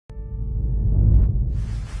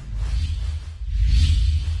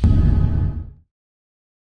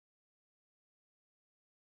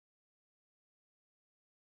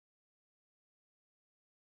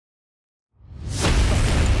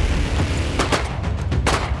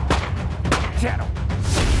channel.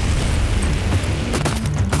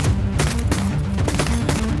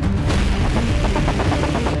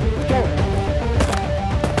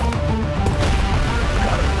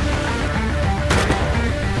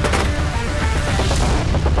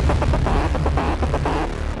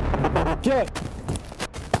 Get.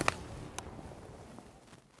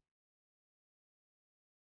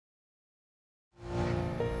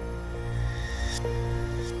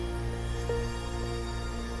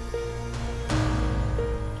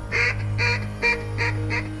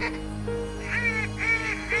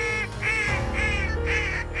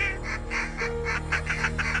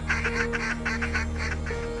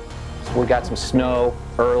 We got some snow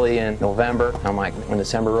early in November. I'm like, when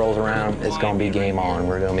December rolls around, it's gonna be game on.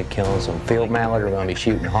 We're gonna be killing some field mallard, we're gonna be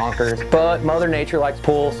shooting honkers. But Mother Nature likes to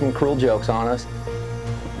pull some cruel jokes on us.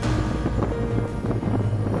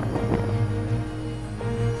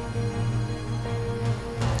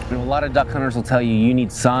 A lot of duck hunters will tell you you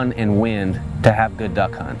need sun and wind to have good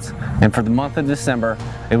duck hunts. And for the month of December,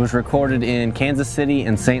 it was recorded in Kansas City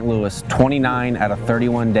and St. Louis, 29 out of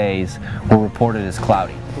 31 days were reported as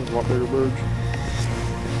cloudy. Walk through the birds.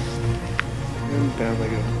 And down they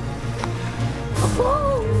go.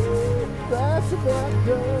 Oh, that's a black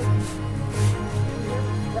duck.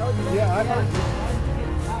 Yeah, I heard.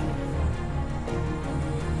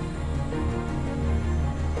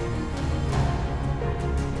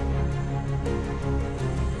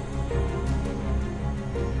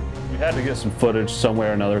 We had to get some footage some way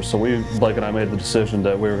or another, so Blake and I made the decision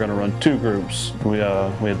that we were going to run two groups. We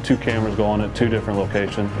had two cameras going at two different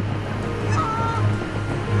locations.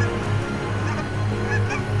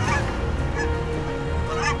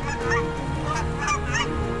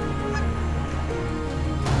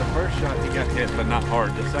 The first shot he got hit, but not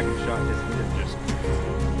hard. The second shot his head just.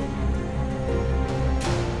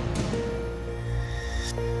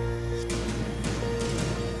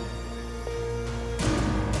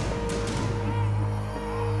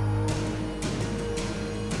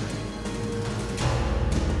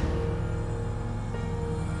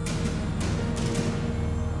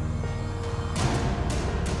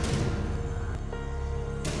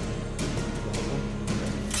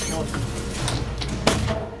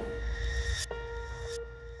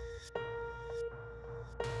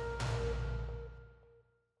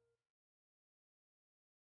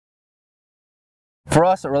 For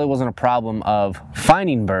us, it really wasn't a problem of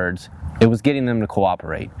finding birds, it was getting them to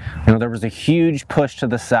cooperate. You know, there was a huge push to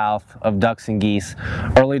the south of ducks and geese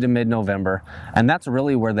early to mid-November, and that's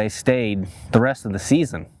really where they stayed the rest of the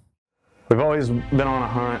season. We've always been on a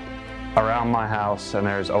hunt around my house, and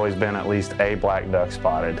there's always been at least a black duck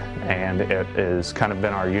spotted, and it has kind of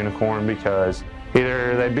been our unicorn because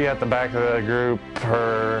either they'd be at the back of the group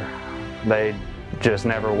or they just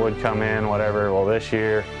never would come in, whatever. Well, this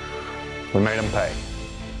year we made them pay.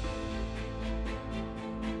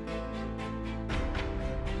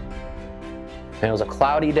 And it was a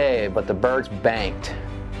cloudy day, but the birds banked.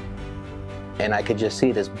 And I could just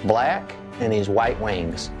see this black and these white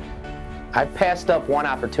wings. I passed up one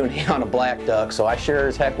opportunity on a black duck, so I sure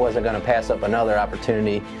as heck wasn't going to pass up another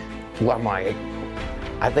opportunity. Well, I'm like,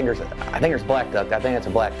 I think there's black duck. I think it's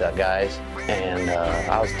a black duck, guys. And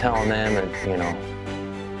I was telling them, and you know,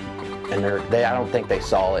 and I don't think they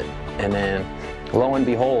saw it. And then, lo and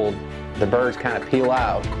behold, the birds kind of peel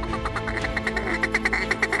out.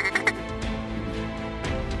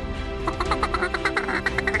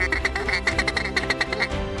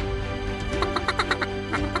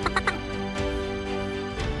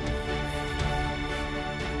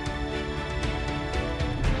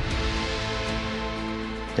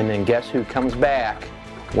 And then guess who comes back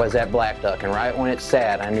was that black duck. And right when it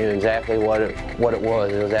sat, I knew exactly what it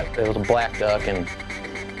was. It was a black duck, and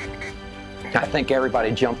I think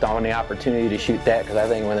everybody jumped on the opportunity to shoot that, because I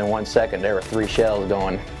think within 1 second there were 3 shells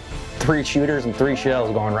going, 3 shooters and 3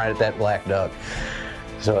 shells going right at that black duck.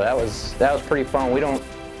 So that was pretty fun.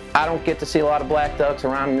 I don't get to see a lot of black ducks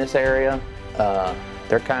around in this area.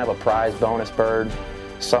 They're kind of a prize bonus bird,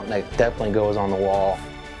 something that definitely goes on the wall.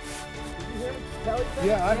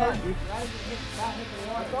 Yeah, I heard you.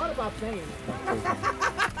 I thought about saying it.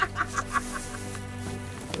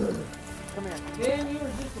 Come here. Dan, you were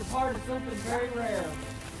just a part of something very rare.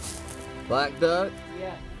 Black duck?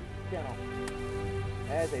 Yeah.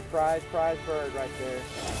 That's a prize bird right there.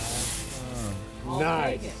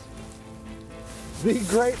 Nice. The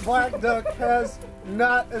great black duck has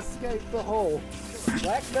not escaped the hole.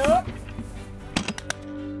 Black duck?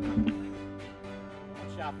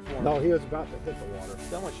 No, he was about to hit the water.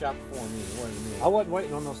 Someone shot before me. I wasn't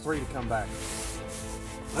waiting on those 3 to come back.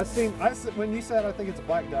 When you said I think it's a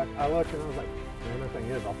black duck, I looked and I was like, man, that thing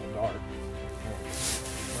is awful dark.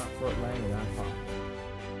 Front foot laying down top.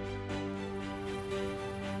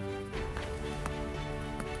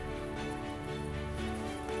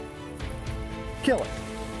 Kill it.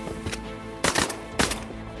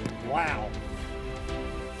 Wow.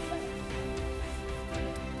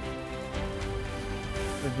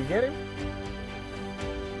 Did you get him?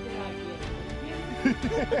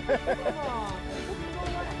 Come on.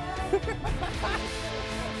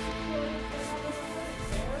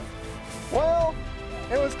 Well,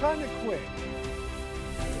 it was kind of quick.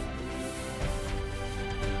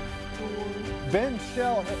 Ben's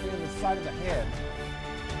shell hit me in the side of the head.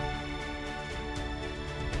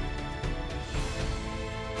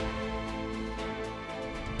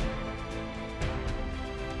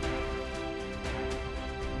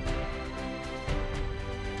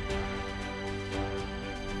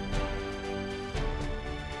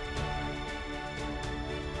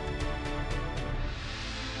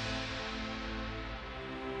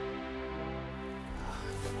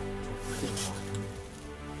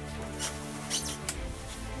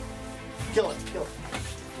 Kill it, kill it.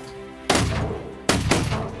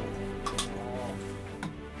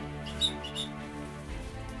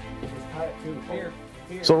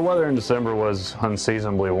 So the weather in December was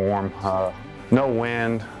unseasonably warm. No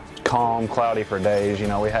wind, calm, cloudy for days. You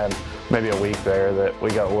know, we had maybe a week there that we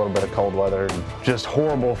got a little bit of cold weather. Just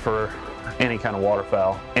horrible for any kind of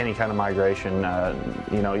waterfowl, any kind of migration.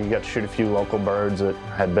 You know, you got to shoot a few local birds that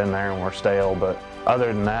had been there and were stale, but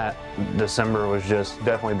other than that, December was just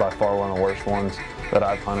definitely by far one of the worst ones that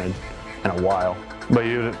I've hunted in a while. But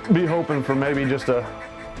you'd be hoping for maybe just a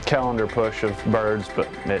calendar push of birds, but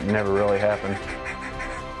it never really happened.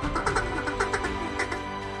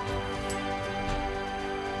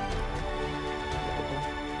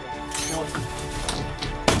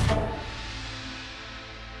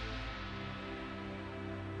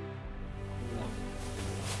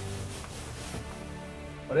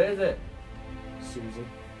 What is it? Susie.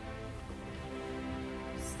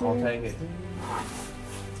 I'll take it.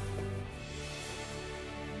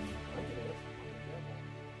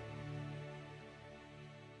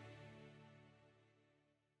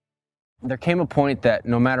 There came a point that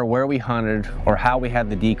no matter where we hunted or how we had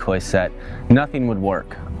the decoy set, nothing would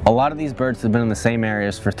work. A lot of these birds had been in the same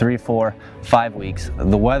areas for 3, 4, 5 weeks.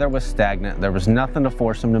 The weather was stagnant. There was nothing to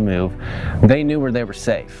force them to move. They knew where they were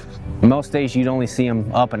safe. Most days you'd only see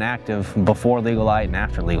them up and active before legal light and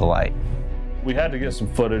after legal light. We had to get some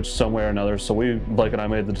footage somewhere or another, so Blake and I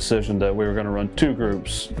made the decision that we were going to run 2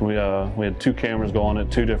 groups. We had 2 cameras going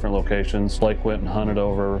at 2 different locations. Blake went and hunted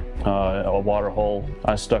over a water hole.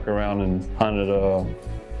 I stuck around and hunted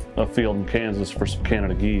a field in Kansas for some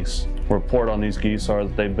Canada geese. Report on these geese are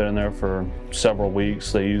that they've been in there for several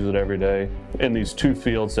weeks. They use it every day. In these 2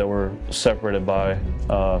 fields that were separated by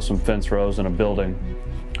some fence rows and a building,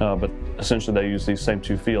 but essentially they use these same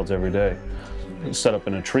 2 fields every day. Set up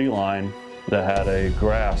in a tree line that had a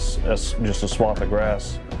grass, just a swath of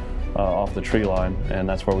grass off the tree line, and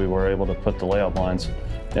that's where we were able to put the layout lines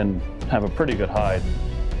and have a pretty good hide.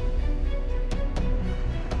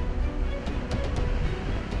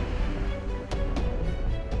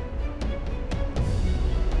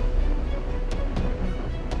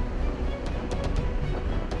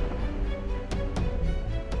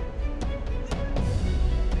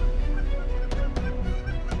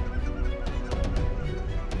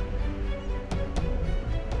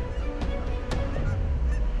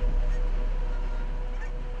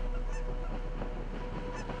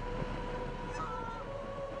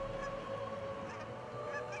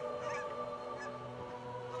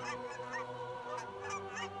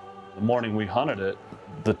 The morning we hunted it,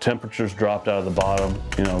 the temperatures dropped out of the bottom,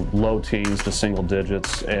 you know, low teens to single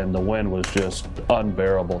digits, and the wind was just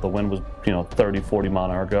unbearable. The wind was, you know, 30, 40 mile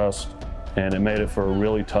an hour gust, and it made it for a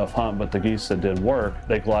really tough hunt. But the geese that did work,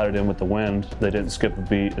 they glided in with the wind. They didn't skip a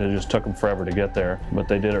beat. It just took them forever to get there, but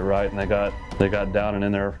they did it right, and they got down and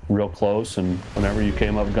in there real close. And whenever you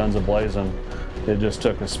came up guns a-blazing, it just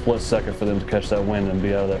took a split second for them to catch that wind and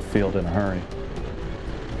be out of that field in a hurry.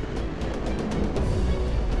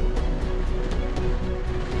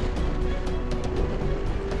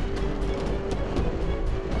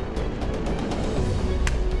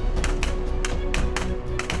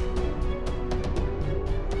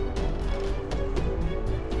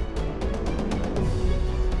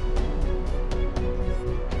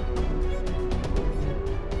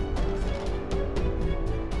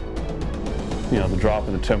 You know, the drop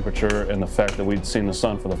in the temperature and the fact that we'd seen the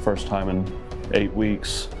sun for the first time in 8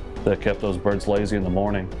 weeks, that kept those birds lazy in the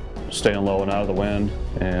morning, staying low and out of the wind,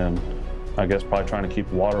 and I guess probably trying to keep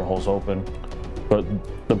water holes open But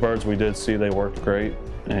the birds we did see, they worked great,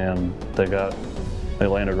 and they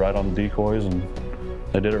landed right on the decoys, and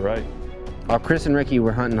they did it right. While Chris and Ricky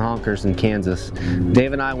were hunting honkers in Kansas,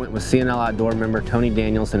 Dave and I went with CNL Outdoor member Tony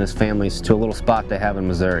Daniels and his families to a little spot they have in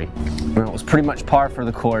Missouri. Well, it was pretty much par for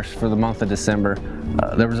the course for the month of December.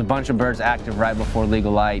 There was a bunch of birds active right before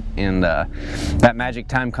legal light, and that magic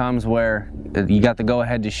time comes where you got the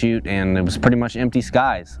go-ahead to shoot, and it was pretty much empty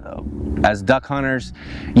skies. As duck hunters,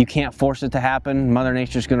 you can't force it to happen. Mother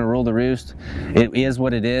Nature's going to rule the roost. It is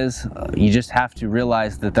what it is. You just have to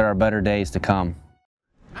realize that there are better days to come.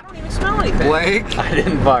 I don't even smell anything. Blake? I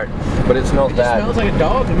didn't fart, but it smells bad. It smells like a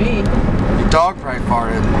dog to me. Your dog probably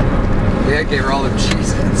farted. Yeah, gave her all them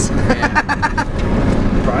cheeses.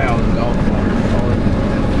 Probably all the dog farts, all the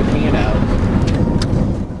can out.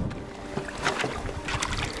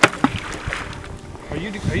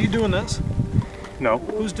 Are you doing this? No.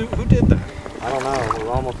 Who did that? I don't know.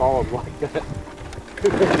 We're almost all like that.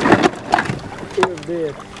 It was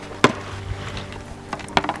dead.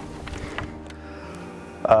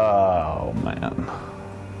 Oh man,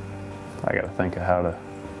 I gotta think of how to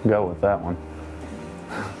go with that one.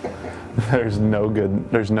 There's no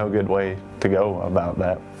good way to go about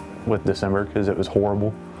that with December because it was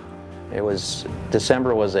horrible.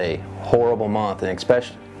 December was a horrible month, and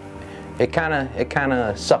especially it kind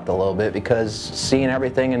of sucked a little bit because seeing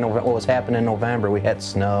everything in what was happening in November, we had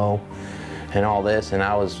snow and all this, and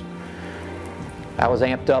I was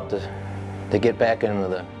amped up to get back into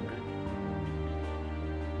the